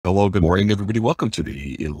Hello, good morning, everybody. Welcome to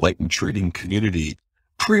the Enlightened Trading Community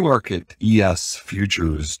Pre-Market ES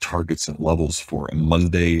Futures Targets and Levels for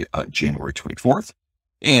Monday, January 24th.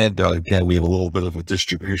 And again, we have a little bit of a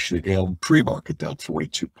distribution again. Pre-market down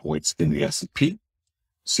 42 points in the S&P.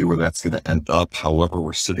 See where that's going to end up. However,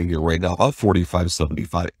 we're sitting here right now about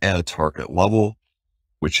 45.75 at a target level,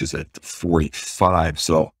 which is at 45.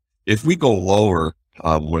 So if we go lower,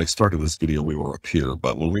 when I started this video, we were up here,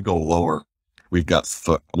 but when we go lower, we've got,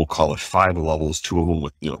 we'll call it 5 levels, 2 of them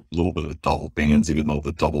with, a little bit of double bands, even though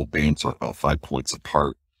the double bands are about 5 points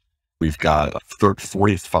apart. We've got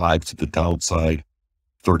 45 to the downside,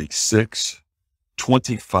 36,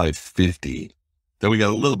 25.50. Then we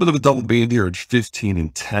got a little bit of a double band here at 15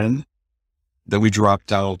 and 10. Then we drop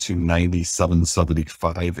down to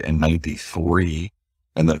 97.75 and 93.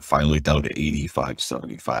 And then finally down to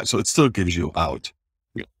 85.75. So it still gives you about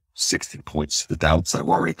 60 points to the downside.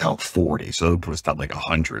 We're already down 40, so it was down like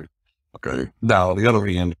 100. Okay. Now, on the other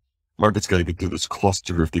hand, market's got to get through this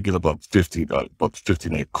cluster. If they get above 50, about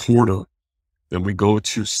 59.25, then we go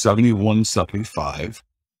to 71.75,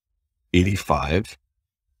 85,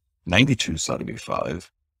 92.75,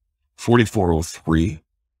 44.03,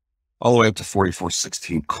 all the way up to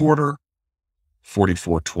 44.16,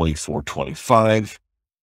 44.24.25,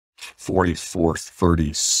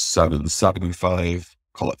 44.37.75.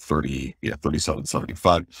 Call it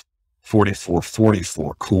 37.75,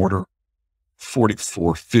 44.44,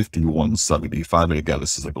 44.51.75. And again,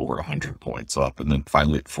 this is like over 100 points up. And then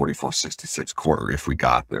finally at 44.66 if we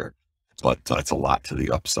got there. But it's a lot to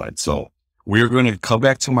the upside. So we're going to come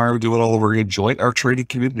back tomorrow, do it all over again. Join our trading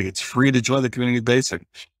community. It's free to join the community basic.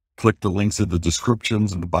 Click the links in the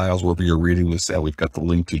descriptions and the bios wherever you're reading this at. We've got the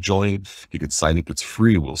link to join. You can sign up. It's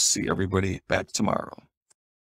free. We'll see everybody back tomorrow.